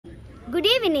Good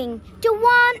evening to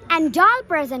one and all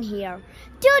present here.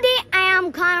 Today I am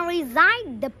gonna recite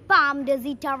the poem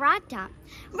Desiderata,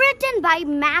 written by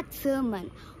Max Sermon,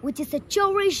 which is a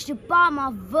cherished poem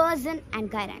of version and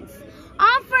guidance,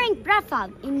 offering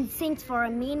profound instincts for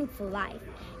a meaningful life.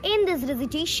 In this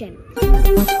recitation,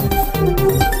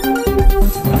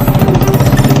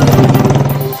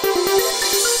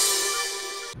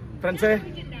 friends,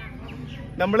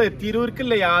 നമ്മൾ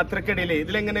തിരൂർക്കുള്ള യാത്രക്കിടയിൽ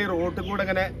ഇതിലെങ്ങനെ road കൂടെ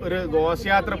അങ്ങനെ ഒരു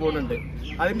ഘോഷയാത്ര പോകുന്നുണ്ട്.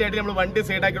 അതിൻ്റെ ഇടയിൽ നമ്മൾ വണ്ടി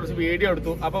സൈഡാക്കി കുറച്ച് വീഡിയോ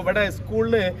എടുത്തു. അപ്പോൾ ഇവിടെ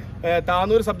സ്കൂളിന്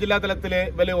താനൂർ സബ് ജില്ലാ തലത്തിൽ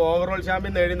വലിയ ഓവറോൾ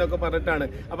ചാമ്പ്യൻ നേടി എന്നൊക്കെ പറഞ്ഞിട്ടാണ്.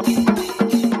 അപ്പം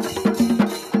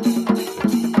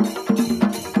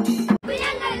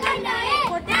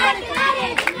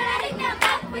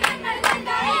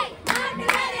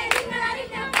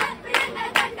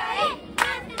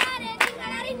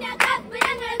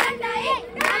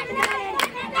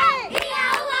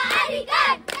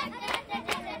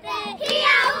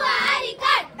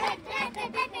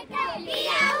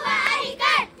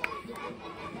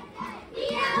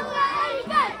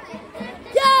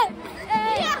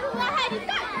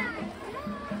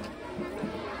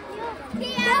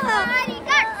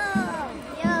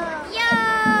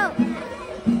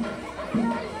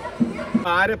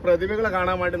ആരെ പ്രതിഭകളെ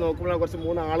കാണാൻ വേണ്ടി നോക്കുമ്പോൾ കുറച്ച്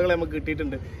 3 ആളുകളെ നമുക്ക്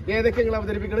കിട്ടിയിട്ടുണ്ട്. ഏതൊക്കെ നിങ്ങൾ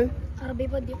അവതരിപ്പിക്കണത്?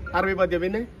 അറബി പദ്യം,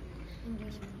 പിന്നെ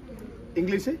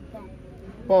ഇംഗ്ലീഷ്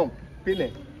പോം, പിന്നെ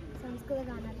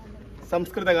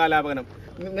സംസ്കൃത കാലാപകനം.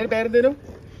 നിങ്ങളുടെ പേരെന്തേനും?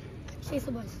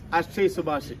 അക്ഷയ്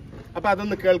സുഭാഷ്. അപ്പൊ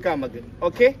അതൊന്ന് കേൾക്കാം നമുക്ക്.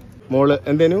 ഓക്കെ മോള്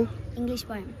എന്തേനു? English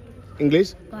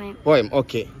poem.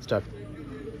 Okay start.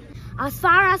 As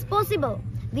far as possible,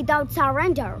 without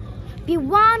surrender, be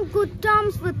on good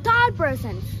terms with all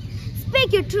persons.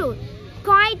 Speak your truth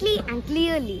quietly and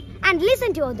clearly, and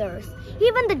listen to others,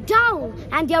 even the dull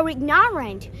and they are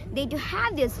ignorant. They do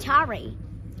have their story.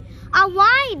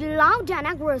 Avoid loud and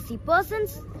aggressive persons.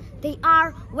 They are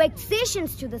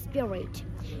vexations to the spirit.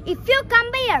 If you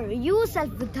compare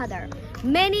yourself with others,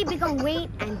 many become vain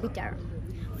and bitter.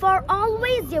 For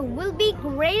always there will be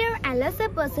greater and lesser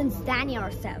persons than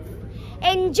yourself.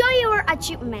 Enjoy your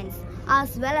achievements as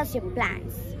well as your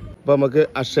plans. അപ്പോൾ നമുക്ക്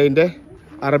അക്ഷയിൻ്റെ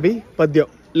അറബി പദ്യം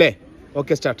അല്ലേ?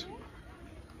 Okay start.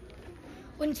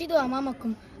 ഉൻഷിദു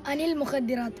അമാമക്കും Anil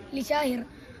മുഖദ്ദിറാത്ത് ലിഷാഹിർ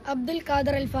Abdul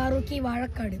Khader അൽ ഫാറൂഖി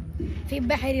വാഴക്കാട് ഫി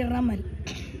ബഹരി റമൽ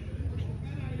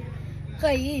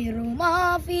ഖൈറു മാ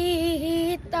ഫീഹി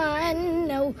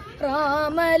തഅന്നൗ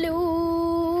റാമലു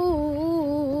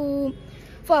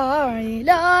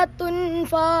ഫാഇലാത്തുൻ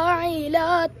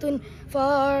ഫാഇലാത്തുൻ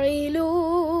ഫാഇലു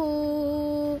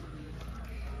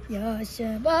يا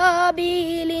شبابي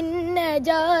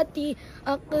للنجاة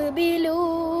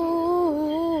أقبلوا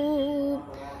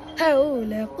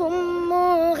حولكم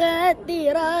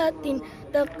مغدرات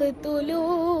تقتلوا.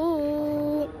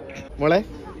 മോളെ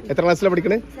എത്ര ക്ലാസ്സിലാണ്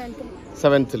പഠിക്കണേ?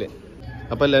 7th.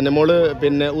 അപ്പൊ അല്ലേ മോള്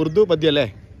പിന്നെ ഉറുദു പദ്യം അല്ലേ?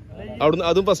 അവിടുന്ന്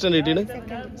അതും ഫസ്റ്റ് കിട്ടിയാണ്?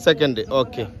 സെക്കൻഡ്.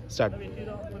 Okay start.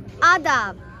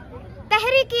 आदाब.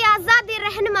 तहरीक आज़ादी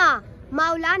रहनुमा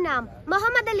मौलाना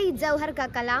मोहम्मद अली जौहर का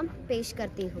कलाम पेश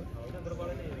करती हूँ.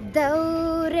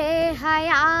 दौरे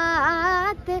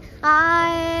हयात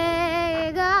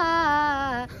आएगा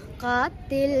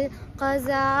कातिल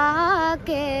क़ज़ा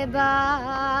के बाद.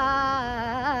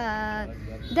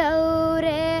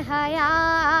 दौरे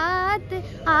हयात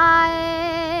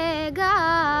आएगा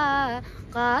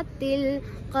कातिल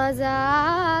क़ज़ा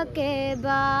के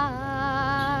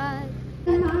बाद.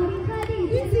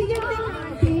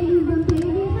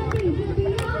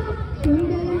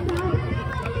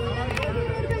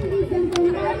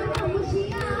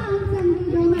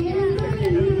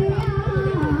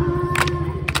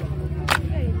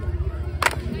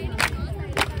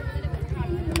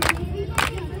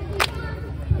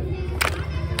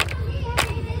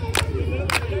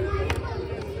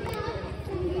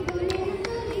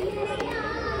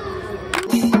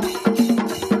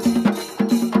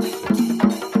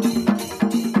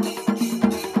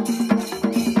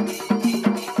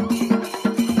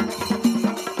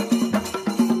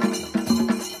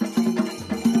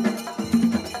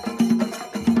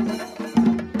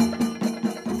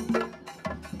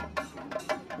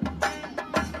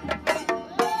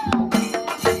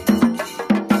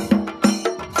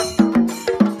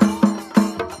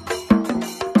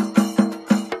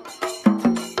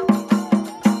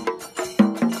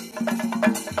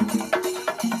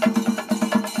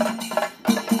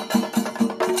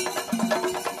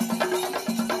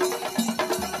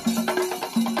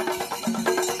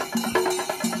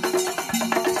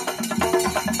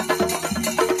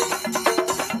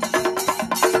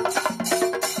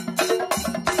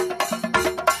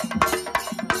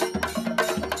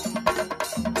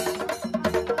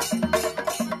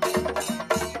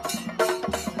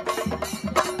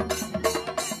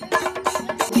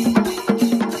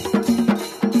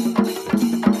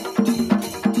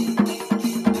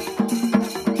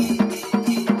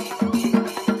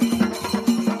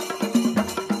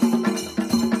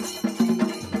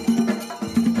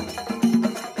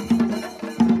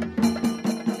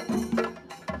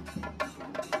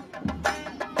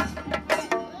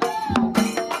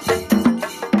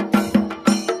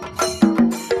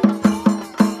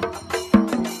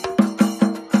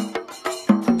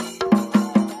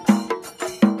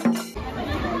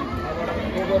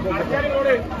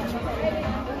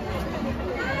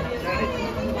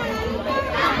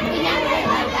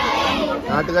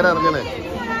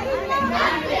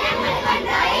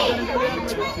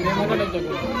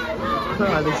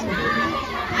 അത്